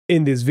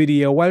In this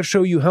video, I'll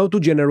show you how to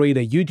generate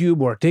a YouTube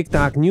or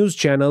TikTok news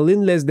channel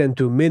in less than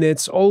 2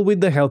 minutes, all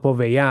with the help of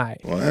AI.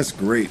 Well, that's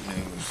great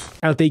news.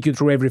 I'll take you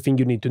through everything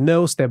you need to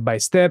know step by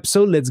step,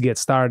 so let's get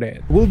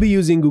started. We'll be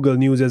using Google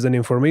News as an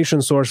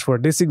information source for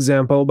this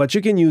example, but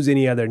you can use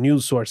any other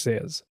news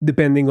sources.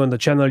 Depending on the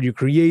channel you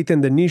create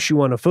and the niche you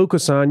want to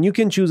focus on, you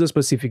can choose a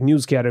specific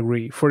news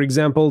category, for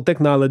example,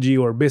 technology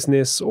or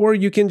business, or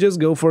you can just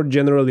go for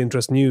general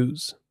interest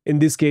news. In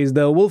this case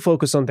though, we'll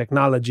focus on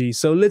technology,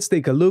 so let's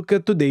take a look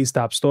at today's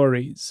top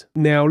stories.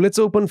 Now let's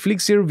open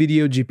Flixier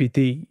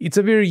VideoGPT. It's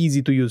a very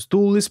easy to use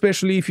tool,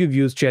 especially if you've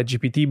used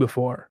ChatGPT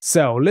before.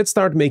 So let's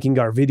start making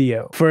our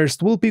video.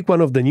 First, we'll pick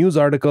one of the news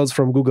articles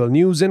from Google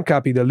News and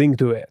copy the link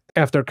to it.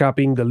 After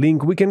copying the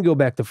link, we can go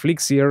back to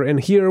Flixier,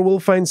 and here we'll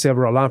find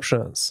several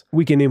options.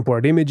 We can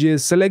import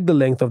images, select the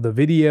length of the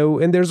video,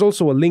 and there's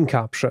also a link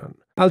option.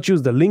 I'll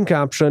choose the link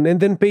option and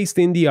then paste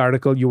in the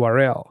article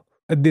URL.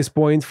 At this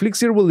point,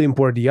 Flixier will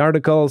import the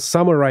article,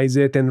 summarize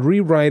it, and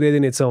rewrite it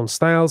in its own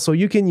style so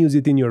you can use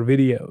it in your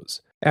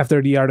videos.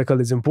 After the article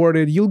is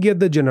imported, you'll get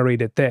the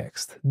generated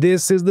text.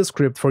 This is the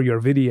script for your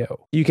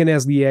video. You can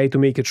ask the AI to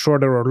make it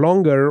shorter or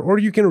longer, or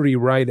you can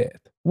rewrite it.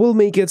 We'll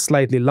make it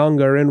slightly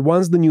longer, and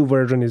once the new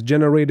version is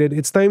generated,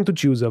 it's time to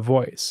choose a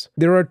voice.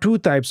 There are two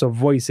types of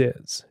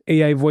voices: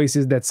 AI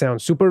voices that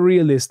sound super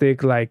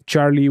realistic, like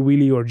Charlie,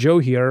 Willie, or Joe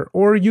here,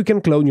 or you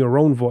can clone your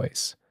own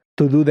voice.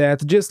 To do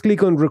that, just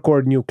click on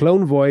Record New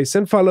Clone Voice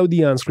and follow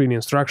the on-screen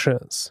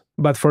instructions.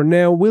 But for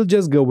now, we'll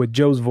just go with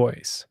Joe's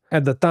voice.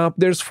 At the top,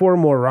 there's 4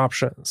 more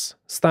options: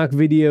 stock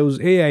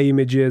videos, AI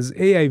images,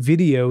 AI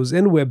videos,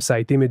 and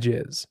website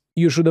images.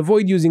 You should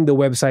avoid using the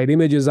website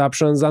images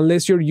options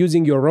unless you're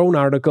using your own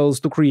articles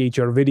to create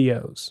your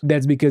videos.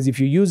 That's because if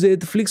you use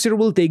it, Flixier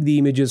will take the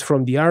images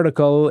from the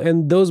article,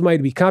 and those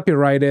might be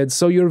copyrighted,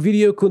 so your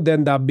video could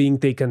end up being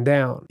taken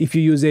down. If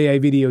you use AI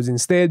videos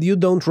instead, you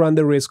don't run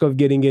the risk of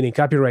getting any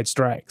copyright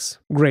strikes.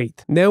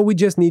 Great, now we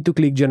just need to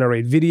click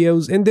Generate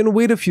Videos and then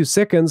wait a few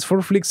seconds for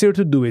Flixier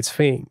to do its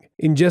thing.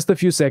 In just a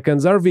few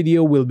seconds, our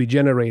video will be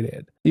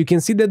generated. You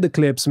can see that the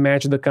clips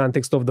match the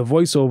context of the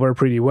voiceover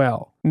pretty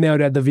well. Now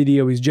that the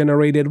video is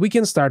generated, we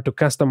can start to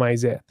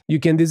customize it. You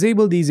can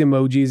disable these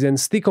emojis and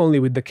stick only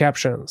with the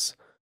captions.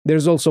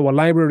 There's also a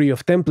library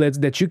of templates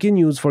that you can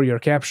use for your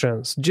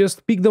captions.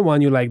 Just pick the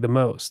one you like the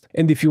most.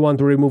 And if you want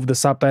to remove the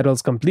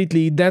subtitles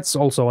completely, that's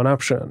also an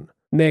option.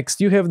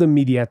 Next, you have the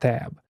Media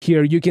tab.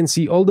 Here you can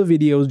see all the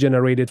videos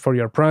generated for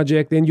your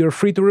project, and you're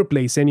free to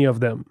replace any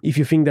of them. If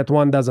you think that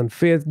one doesn't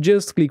fit,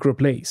 just click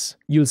Replace.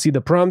 You'll see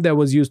the prompt that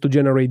was used to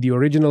generate the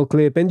original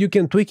clip, and you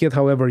can tweak it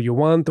however you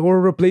want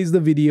or replace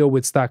the video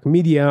with stock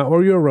media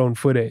or your own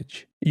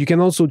footage. You can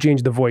also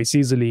change the voice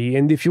easily,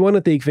 and if you want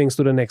to take things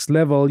to the next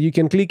level, you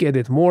can click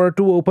Edit More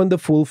to open the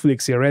full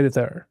Flixier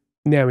editor.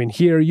 Now in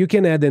here, you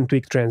can add and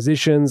tweak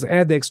transitions,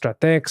 add extra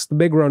text,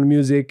 background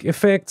music,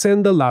 effects,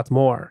 and a lot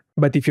more.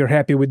 But if you're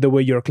happy with the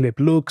way your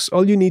clip looks,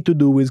 all you need to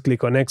do is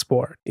click on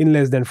Export. In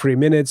less than 3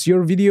 minutes,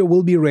 your video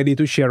will be ready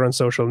to share on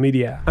social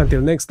media.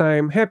 Until next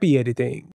time, happy editing!